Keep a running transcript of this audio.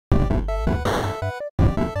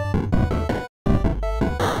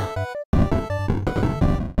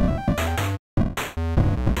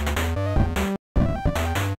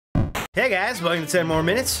Hey guys, welcome to 10 More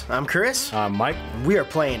Minutes. I'm Chris. I'm Mike. We are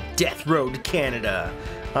playing Death Road to Canada.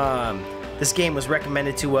 This game was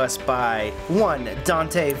recommended to us by one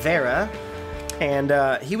Dante Vera,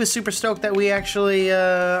 and he was super stoked that we actually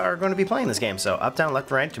are going to be playing this game. So up, down,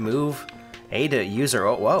 left, right to move, A to user.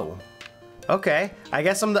 Oh, whoa. Okay, I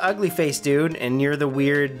guess I'm the ugly face dude, and you're the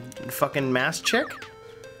weird fucking masked chick.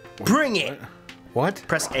 Bring it. What?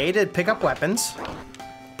 Press A to pick up weapons.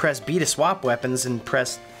 Press B to swap weapons, and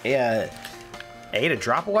press A to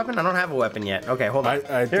drop a weapon? I don't have a weapon yet. Okay, hold on.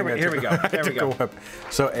 Here we go. There we go.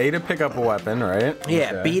 So A to pick up a weapon, right?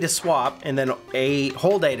 Yeah, okay. B to swap, and then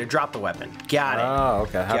hold A to drop the weapon. Got it. Oh,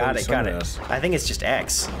 okay. How got do it, we got swing it. this? I think it's just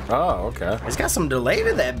X. Oh, okay. It's got some delay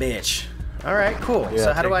to that bitch. All right, cool. Yeah,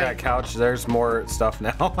 so how do I... that couch, there's more stuff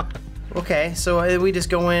now. Okay, so we just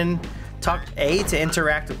go in, talk A to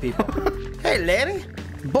interact with people. Hey, lady.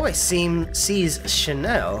 Boy sees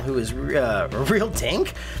Chanel, who is a real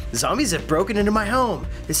dink. Zombies have broken into my home.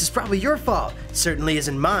 This is probably your fault. It certainly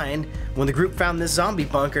isn't mine. When the group found this zombie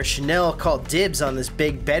bunker, Chanel called dibs on this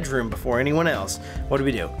big bedroom before anyone else. What do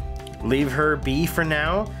we do? Leave her be for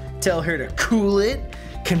now? Tell her to cool it?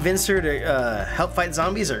 Convince her to help fight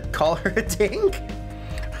zombies, or call her a dink?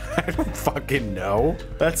 I don't fucking know.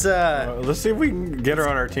 Let's see if we can get her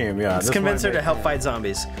on our team. Yeah. Let's convince her to help fight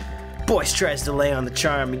zombies. Boyce tries to lay on the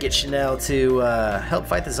charm and get Chanel to help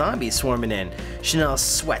fight the zombies swarming in. Chanel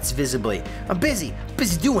sweats visibly. I'm busy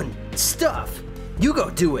doing stuff. You go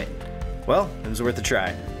do it. Well, it was worth a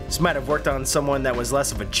try. This might have worked on someone that was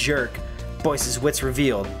less of a jerk. Boyce's wits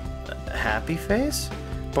revealed. Happy face?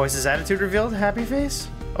 Boyce's attitude revealed? Happy face?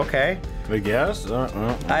 Okay. I guess.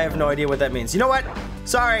 I have no idea what that means. You know what?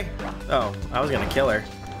 Sorry. Oh, I was gonna kill her.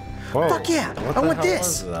 Whoa. Fuck yeah! I want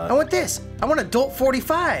this. I want this. I want adult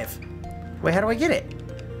 45. Wait, how do I get it?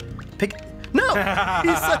 Pick. No!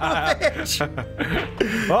 You son of a bitch!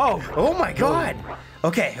 Oh my god!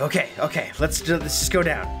 Okay. Let's just go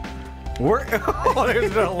down.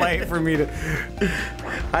 There's a delay for me to.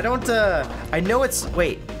 I don't. I know it's.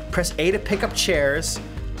 Wait. Press A to pick up chairs.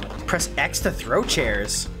 Press X to throw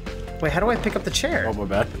chairs. Wait, how do I pick up the chair? Oh my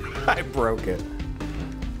bad. I broke it.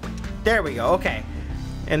 There we go. Okay.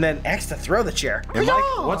 And then X to throw the chair.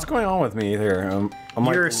 What's going on with me here?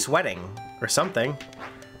 You're sweating. Or something.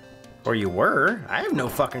 Or you were. I have no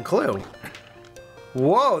fucking clue.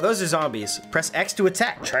 Whoa, those are zombies. Press X to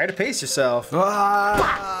attack. Try to pace yourself.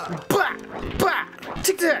 Bah! Bah! Bah!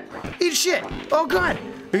 Take that! Eat shit! Oh god!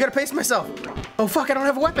 I gotta pace myself. Oh fuck, I don't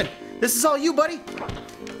have a weapon. This is all you, buddy.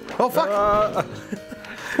 Oh fuck.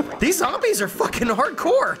 These zombies are fucking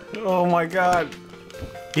hardcore. Oh my god.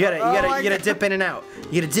 You gotta dip in and out.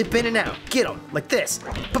 You gotta dip in and out. Get them like this.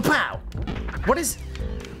 Pa-pow!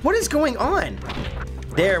 What is going on?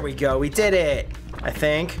 There we go. We did it. I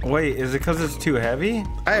think. Wait, is it because it's too heavy?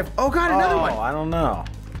 Oh god, another one. I don't know.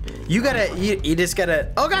 You just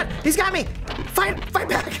gotta. Oh god, he's got me. Fight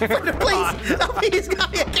back, fight him, please. Oh, he's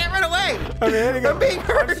got me. I can't run away. I'm being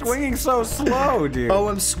hurt. I'm swinging so slow, dude. Oh,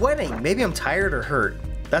 I'm sweating. Maybe I'm tired or hurt.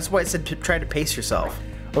 That's why it said try to pace yourself.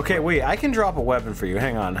 Okay, wait. I can drop a weapon for you.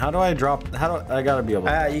 Hang on. How do I drop? I gotta be able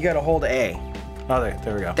to. You gotta hold A. Oh,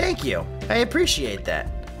 there we go. Thank you. I appreciate that.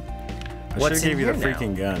 I should have gave you the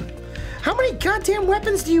freaking gun. How many goddamn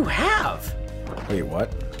weapons do you have? Wait, what?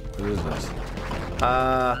 What is this?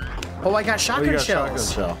 Oh, I got shotgun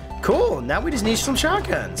shells. Shotgun shell. Cool. Now we just need some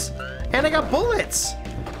shotguns. And I got bullets.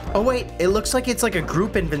 Oh wait, it looks like it's like a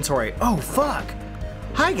group inventory. Oh fuck.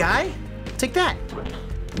 Hi guy. Take that.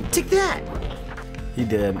 Take that. He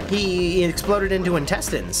did. He exploded into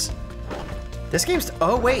intestines. This game's.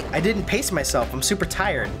 Oh wait, I didn't pace myself. I'm super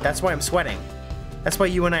tired. That's why I'm sweating. That's why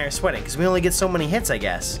you and I are sweating, because we only get so many hits, I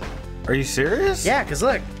guess. Are you serious? Yeah, because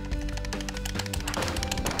look.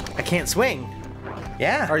 I can't swing.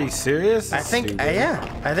 Yeah. Are you serious? I think,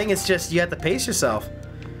 yeah. I think it's just you have to pace yourself.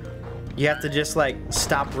 You have to just like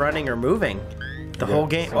stop running or moving the whole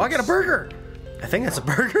game. Oh, I got a burger. I think that's a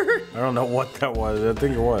burger. I don't know what that was. I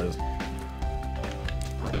think it was.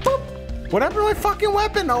 Boop. What happened to my fucking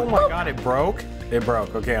weapon? Oh my god, it broke. It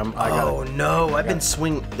broke. Okay, I got it. Oh no, I've been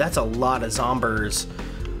swinging. That's a lot of zombers.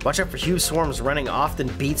 Watch out for huge swarms. Running often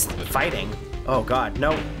beats fighting. Oh god,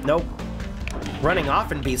 nope. Running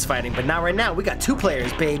often beats fighting, but not right now. We got 2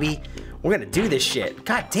 players, baby. We're gonna do this shit.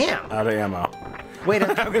 God damn. Out of ammo. Wait,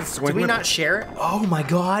 do we not share it? Oh my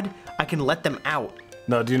god, I can let them out.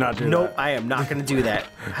 No, do not do that. Nope, I am not gonna do that.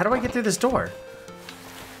 How do I get through this door?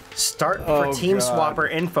 Start for team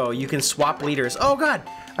swapper info. You can swap leaders. Oh god,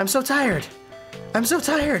 I'm so tired. I'm so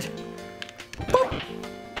tired. Boop.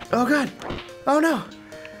 Oh god. Oh no.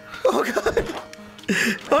 Oh god.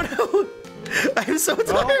 Oh no. I'm so tired.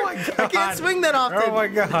 Oh my God. I can't swing that often. Oh my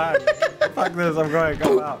God. Fuck this. I'm going.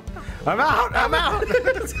 I'm out. I'm out. I'm out.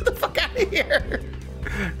 Let's get the fuck out of here.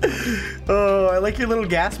 Oh, I like your little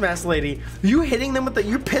gas mask lady. You hitting them with the,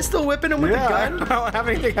 you pistol whipping them with the gun? I don't have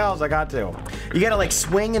anything else. I got to. You gotta like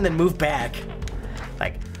swing and then move back.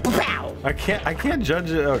 Like, pow. I can't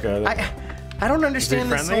judge it. Okay. I don't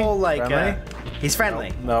understand this whole like. He's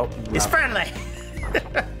friendly. Nope. He's friendly.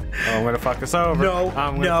 Oh, I'm gonna fuck this over. No,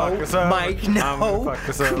 I'm gonna no, fuck this over. Mike, no, I'm gonna fuck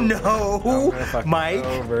this over. no, fuck Mike. this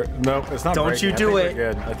over. Nope, it's not. Don't breaking. you do I it. think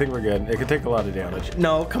we're good. I think we're good. It could take a lot of damage.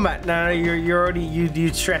 No, come on. No, you're already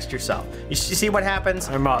you stressed yourself. You see what happens?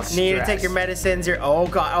 I'm all You need to take stressed. your medicines. Oh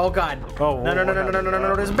god. Oh god. Oh,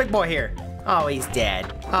 No. There's a big boy here. Oh, he's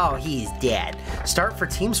dead. Oh, he's dead. Start for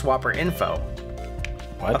team swapper info.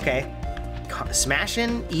 What? Okay.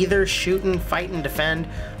 Smashing, either shooting, fighting, defend.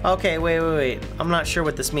 Okay, wait. I'm not sure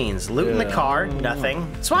what this means. Loot in the car, nothing.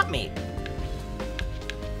 Swap meet.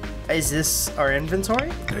 Is this our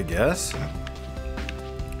inventory? I guess.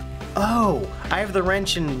 Oh, I have the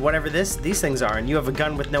wrench and whatever these things are, and you have a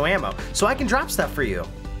gun with no ammo. So I can drop stuff for you,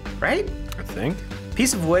 right? I think.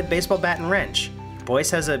 Piece of wood, baseball bat, and wrench.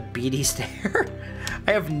 Boyce has a beady stare.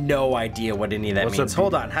 I have no idea what any of that means.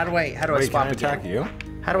 Hold on, how do I Wait, swap can I attack again? you?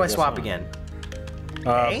 How do I swap not. again?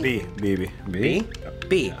 A? B.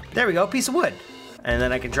 B. There we go, piece of wood. And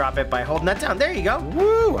then I can drop it by holding that down. There you go.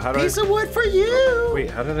 Woo! How do Piece of wood for you.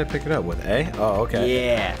 Wait, how did I pick it up? With A? Oh, okay.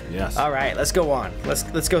 Yeah. Yes. All right, let's go on.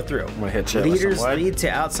 Let's go through. I'm gonna hit shit with Leaders some wood. lead to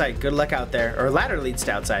outside. Good luck out there. Or ladder leads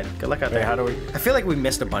to outside. Good luck out there. how do we- I feel like we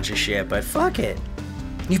missed a bunch of shit, but fuck it.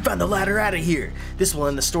 You found the ladder out of here. This will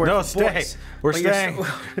end the story. No, for stay. boys. We're But you're staying.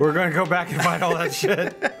 We're gonna go back and find all that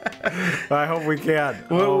shit. I hope we can.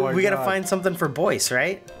 Well, we gotta find something for Boyce,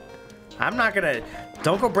 right? I'm not gonna.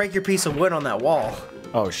 Don't go break your piece of wood on that wall.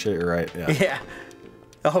 Oh shit, you're right. Yeah. Yeah.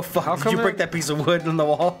 Oh fuck! Did come you break that piece of wood on the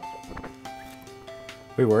wall?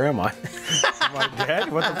 Wait, where am I? Am I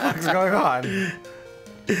dead? What the fuck is going on?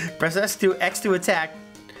 Press X to attack.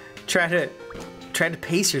 Try to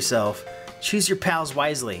pace yourself. Choose your pals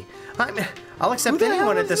wisely. I'll accept Who the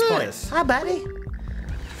anyone hell at this is point. this? Hi, buddy.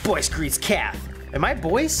 Boyce greets Kath. Am I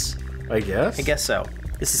Boyce? I guess. I guess so.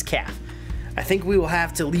 This is Kath. I think we will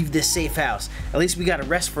have to leave this safe house. At least we gotta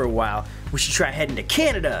rest for a while. We should try heading to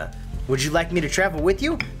Canada. Would you like me to travel with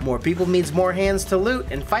you? More people means more hands to loot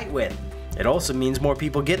and fight with. It also means more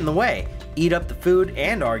people get in the way, eat up the food,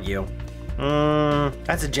 and argue.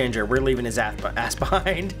 That's a ginger. We're leaving his ass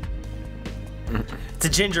behind. It's a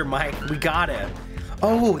ginger, Mike. We gotta.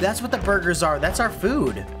 Oh, that's what the burgers are. That's our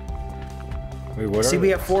food. Wait, what See, are we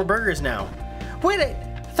they? have 4 burgers now. Wait, I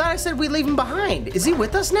thought I said we'd leave him behind. Is he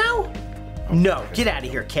with us now? No, get out of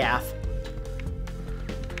here, Kath.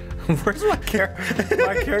 Where's my character?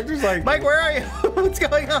 My character's like. Mike, where are you? What's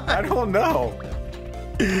going on? I don't know.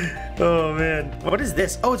 Oh, man. What is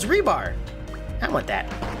this? Oh, it's rebar. I want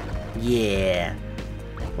that. Yeah.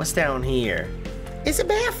 What's down here? It's a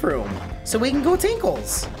bathroom, so we can go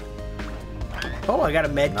tinkles. Oh, I got a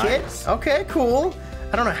med kit. Nice. Okay, cool.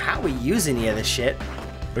 I don't know how we use any of this shit.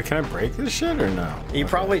 But can I break this shit or no? You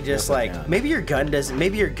probably just yes, I like can. maybe your gun doesn't.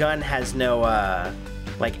 Maybe your gun has no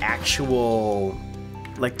like actual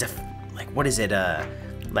like what is it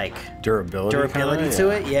like durability kinda? to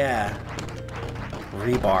it. Yeah.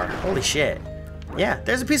 Rebar. Holy shit. Yeah.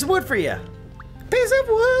 There's a piece of wood for you. Piece of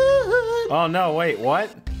wood. Oh no! Wait,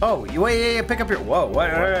 what? Oh, you wait. Yeah, pick up your. Whoa.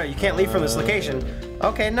 What? You can't leave from this location.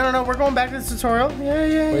 Okay. No. We're going back to the tutorial.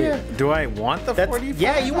 Yeah. Do I want the 45?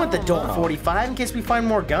 Yeah, you want the I don't Dolt know. 45 in case we find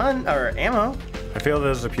more gun or ammo. I feel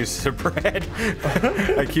there's a piece of bread.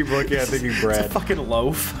 I keep looking at thinking It's bread. a fucking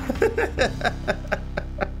loaf.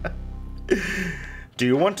 Do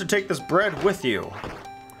you want to take this bread with you?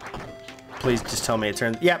 Please just tell me it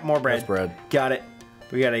turns. Yep, more bread. That's bread. Got it.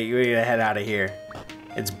 We gotta head out of here.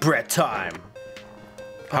 It's bread time.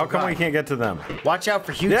 How come God. we can't get to them? Watch out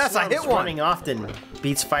for huge Yes, I slums. hit one. Running often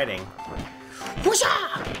beats fighting.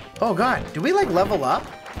 Whoosha! Oh god, do we like level up?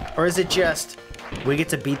 Or is it just we get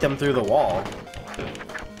to beat them through the wall?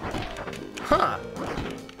 Huh.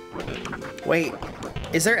 Wait,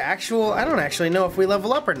 is there actual, I don't actually know if we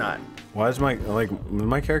level up or not. Why is my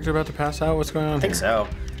character about to pass out? What's going on? I think so.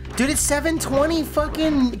 Dude, it's 7:20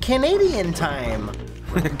 fucking Canadian time.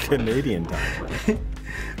 Canadian time.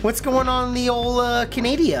 What's going on in the old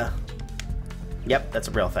Canada? Yep, that's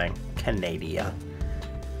a real thing. Canada.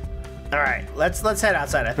 All right, let's head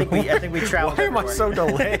outside. I think we traveled. Why am I everywhere. so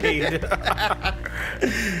delayed?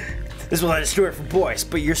 This will end a story for Boyce,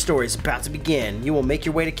 but your story is about to begin. You will make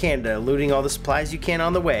your way to Canada, looting all the supplies you can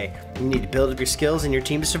on the way. You need to build up your skills and your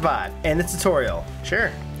team to survive. And the tutorial.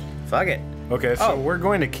 Sure. Fuck it. Okay, so Oh. we're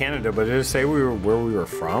going to Canada, but did it say where we were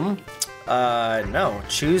from? No.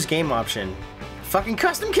 Choose game option. Fucking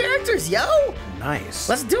custom characters, yo! Nice.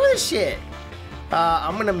 Let's do this shit.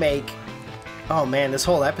 I'm gonna make. Oh man, this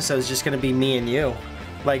whole episode is just gonna be me and you,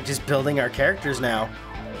 like just building our characters now.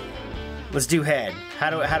 Let's do head. How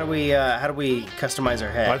do we customize our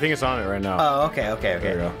head? I think it's on it right now. Oh, okay. There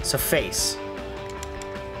you go. So face.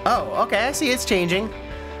 Oh, okay. I see it's changing.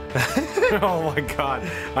 Oh my god.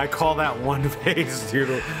 I call that one face,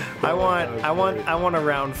 dude. I want a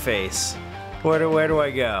round face. Where do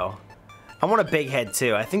I go? I want a big head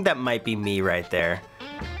too. I think that might be me right there.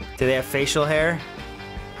 Do they have facial hair?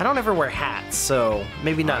 I don't ever wear hats, so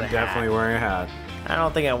maybe not a hat. Definitely wearing a hat. I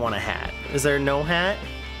don't think I want a hat. Is there no hat?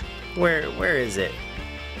 Where is it?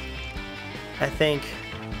 I think.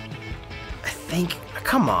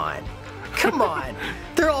 Come on.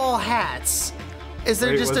 They're all hats. Is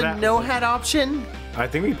there Wait, just was a that- no hat option? I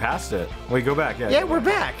think we passed it. Wait, go back. Yeah, we're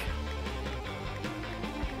back.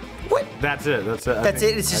 What? That's it. That's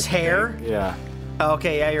it? It's just hair? Yeah.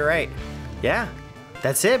 Okay, yeah, you're right. Yeah,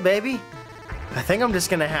 that's it, baby. I think I'm just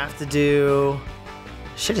gonna have to do.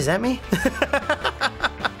 Shit, is that me?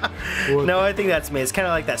 No, I think that's me. It's kind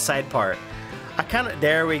of like that side part.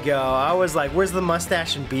 There we go. I was like, where's the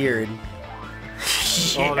mustache and beard?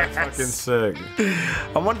 Oh, that's fucking sick.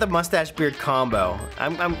 I want the mustache beard combo.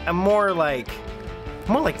 I'm more like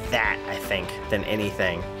that, I think, than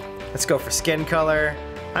anything. Let's go for skin color.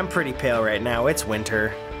 I'm pretty pale right now. It's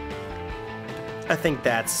winter. I think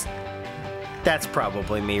that's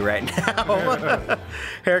probably me right now.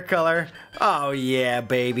 Hair color. Oh yeah,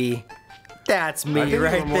 baby. That's me I think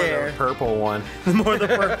right more there. The purple one. More the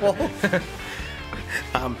purple.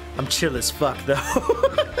 I'm chill as fuck though.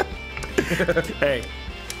 Hey,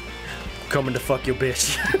 coming to fuck your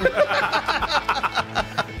bitch.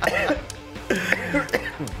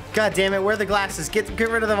 God damn it, where are the glasses? Get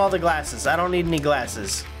rid of all the glasses. I don't need any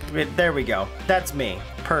glasses. There we go. That's me.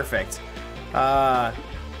 Perfect. My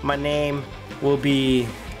name will be.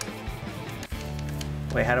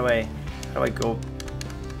 Wait, how do I go?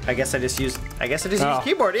 I guess I just use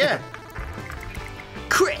keyboard, yeah.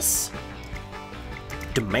 Chris.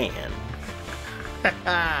 Demand.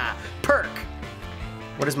 Perk.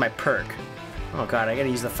 What is my perk? Oh god, I gotta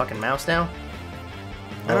use the fucking mouse now?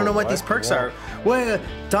 I don't know what these perks are. Well,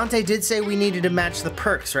 Dante did say we needed to match the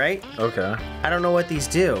perks, right? Okay. I don't know what these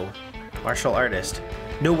do. Martial artist.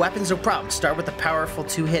 No weapons, no problem. Start with a powerful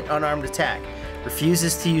 2-hit unarmed attack.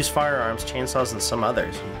 Refuses to use firearms, chainsaws, and some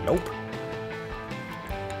others. Nope.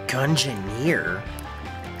 Gungeoneer.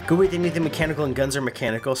 Go with anything mechanical, and guns are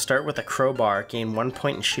mechanical. Start with a crowbar. Gain 1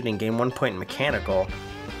 point in shooting. Gain 1 point in mechanical.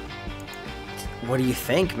 What do you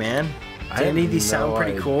think, man? Do any of these sound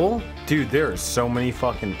pretty cool? Dude, there are so many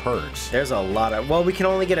fucking perks. There's a lot of. Well, we can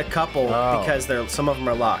only get a couple because some of them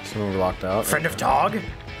are locked. Some of them are locked out. Friend of dog?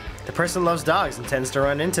 The person loves dogs and tends to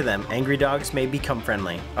run into them. Angry dogs may become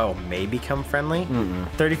friendly. Oh, may become friendly?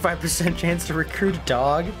 35% chance to recruit a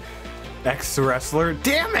dog. Ex-wrestler?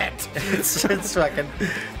 Damn it! It's fucking.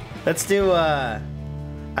 Let's do. I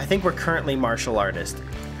think we're currently martial artist.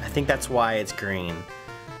 I think that's why it's green.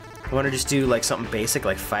 I want to just do like something basic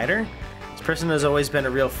like fighter. This person has always been a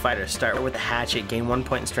real fighter. Start with a hatchet. Gain 1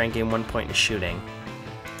 point in strength. Gain 1 point in shooting.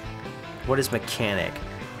 What is mechanic?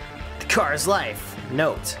 The car's life.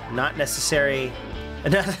 Note, not necessary.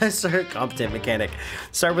 Not necessarily competent mechanic.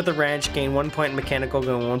 Start with a wrench. Gain 1 point in mechanical.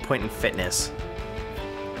 Gain 1 point in fitness.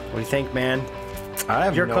 What do you think, man? I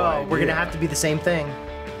have Your no call. idea. We're gonna have to be the same thing.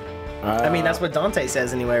 I mean, that's what Dante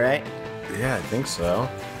says anyway, right? Yeah, I think so.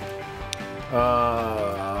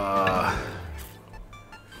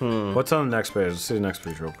 What's on the next page? Let's see the next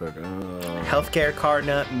page real quick. Healthcare, card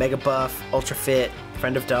nut, mega buff, ultra fit,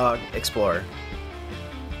 friend of dog, explorer.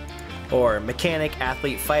 Or mechanic,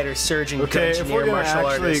 athlete, fighter, surgeon, Okay, if we're engineer, gonna martial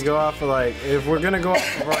actually artist. go off of like, if we're gonna go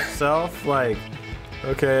off of ourselves, like,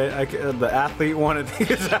 okay, the athlete one, I think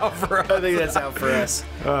is out for us. I think that's out for us.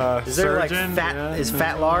 Is there surgeon, like fat? yeah. Is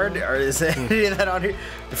fat lard or is any of that on here?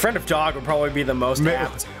 The friend of dog would probably be the most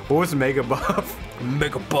apt. What was mega buff?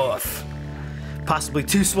 Mega buff. Possibly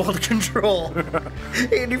too small to control.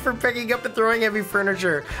 Andy for picking up and throwing heavy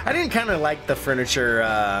furniture. I didn't kind of like the furniture.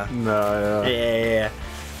 No, yeah. Yeah.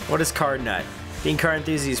 What is card nut? Being car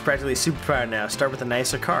enthusiast is practically a superpower now. Start with a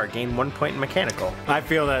nicer car. Gain 1 point in mechanical. I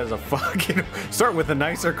feel that as a fucking start with a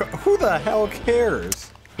nicer car. Who the hell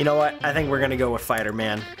cares? You know what? I think we're gonna go with fighter,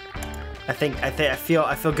 man. I feel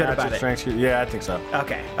good about it. Strength, yeah, I think so.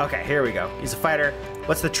 Okay, here we go. He's a fighter.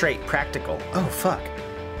 What's the trait? Practical. Oh fuck.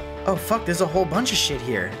 There's a whole bunch of shit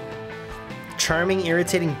here. Charming,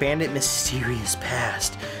 irritating bandit, mysterious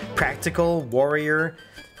past. Practical, warrior.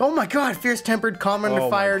 Oh my god, fierce-tempered, calm under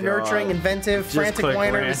fire, nurturing, inventive, frantic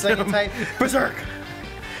whiner, resilient type, berserk.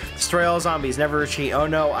 Destroy all zombies, never retreat. Oh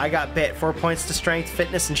no, I got bit. 4 points to strength,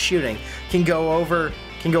 fitness, and shooting. Can go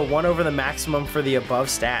one over the maximum for the above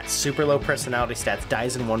stats. Super low personality stats,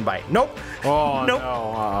 dies in one bite. Nope. Oh nope.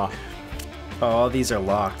 No. Oh, these are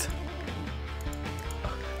locked.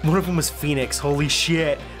 One of them was Phoenix. Holy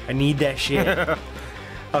shit. I need that shit.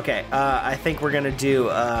 Okay, I think we're gonna do,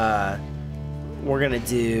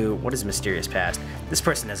 what is mysterious past? This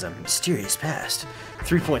person has a mysterious past.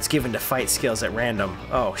 3 points given to fight skills at random.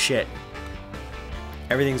 Oh shit.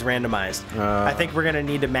 Everything's randomized. I think we're gonna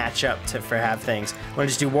need to match up for have things. Wanna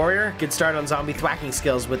just do warrior? Good start on zombie thwacking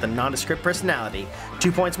skills with a nondescript personality.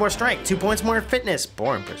 2 points more strength, 2 points more fitness.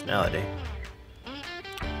 Boring personality.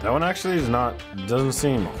 That one actually doesn't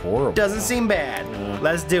seem horrible. Doesn't seem bad.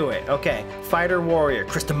 Let's do it. Okay, fighter warrior,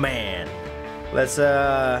 Krista Man. Let's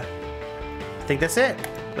I think that's it.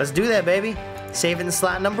 Let's do that, baby. Save it in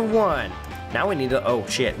slot number 1. Now we need to, oh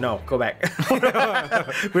shit, no, go back.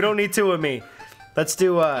 We don't need 2 of me. Let's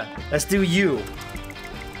do you.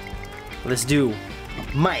 Let's do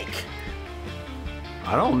Mike.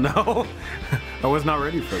 I don't know. I was not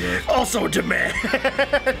ready for this. Also demand.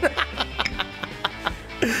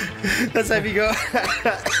 Let's have you go.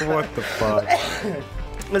 What the fuck?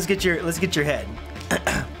 Let's get your head.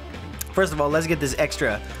 First of all, let's get this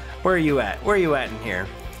extra. Where are you at? Where are you at in here?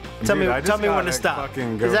 Tell me when to stop.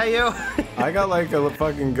 Is that you? I got like a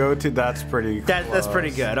fucking go-to. That's pretty. That's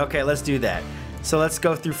pretty good. Okay, let's do that. So let's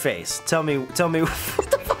go through face. Tell me what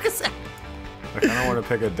the fuck is that? I kind of want to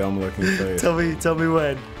pick a dumb-looking face. Tell me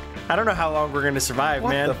when. I don't know how long we're gonna survive,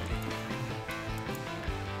 man.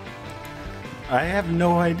 I have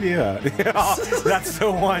no idea. That's the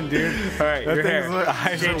one, dude. All right, your hair.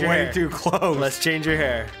 Eyes are way too close. Let's change your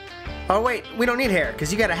hair. Oh wait, we don't need hair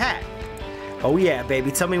because you got a hat. Oh yeah, baby.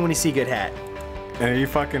 Tell me when you see good hat. And you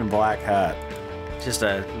fucking black hat.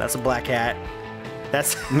 That's a black hat.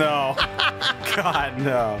 That's no. God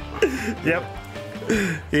no. Yep.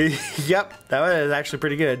 Yep. That was actually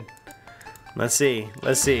pretty good. Let's see.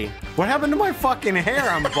 What happened to my fucking hair?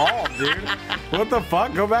 I'm bald, dude. What the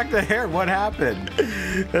fuck? Go back to hair. What happened?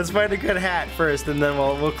 Let's find a good hat first, and then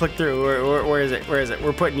we'll click through. Where is it?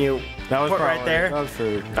 We're putting you. That was right there. That was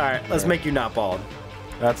pretty. All right. Let's make you not bald.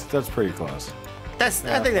 That's pretty close. I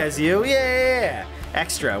think that's you. Yeah.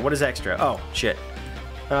 Extra. What is extra? Oh shit.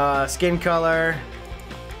 Skin color.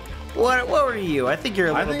 What were you? I think you're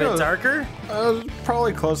a little bit darker.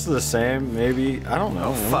 Probably close to the same, maybe. I don't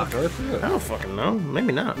know. Fuck. I don't fucking know.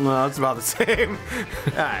 Maybe not. No, it's about the same.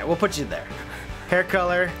 Alright, we'll put you there. Hair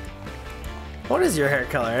color. What is your hair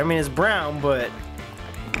color? I mean, it's brown, but...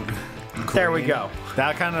 Green. There we go.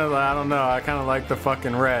 That kind of, I don't know. I kind of like the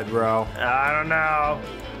fucking red, bro. I don't know.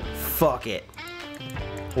 Fuck it.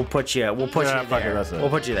 We'll put you there. We'll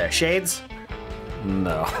put you there. Shades?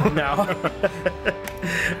 No. No.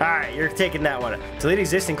 Alright, you're taking that one. Delete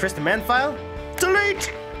existing Krista Man file?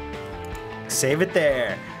 Delete! Save it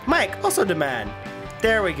there. Mike, also demand.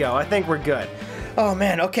 There we go. I think we're good. Oh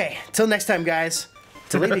man, okay. Till next time, guys.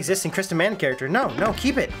 Delete existing Krista Man character. No,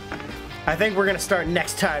 keep it. I think we're gonna start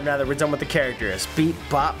next time now that we're done with the characters. Beep,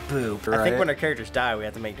 bop, boop. Right. I think when our characters die, we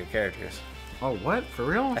have to make new characters. Oh, what? For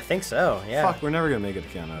real? I think so, yeah. Fuck, we're never gonna make it to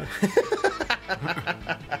Canada.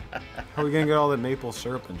 How are we gonna get all the maple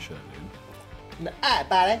syrup and shit, dude? Alright,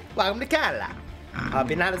 buddy. Welcome to Canada. Hope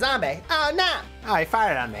you're not a zombie. Oh, no. Oh, he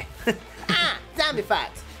fired on me. Zombie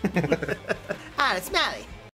fights. It's smelly.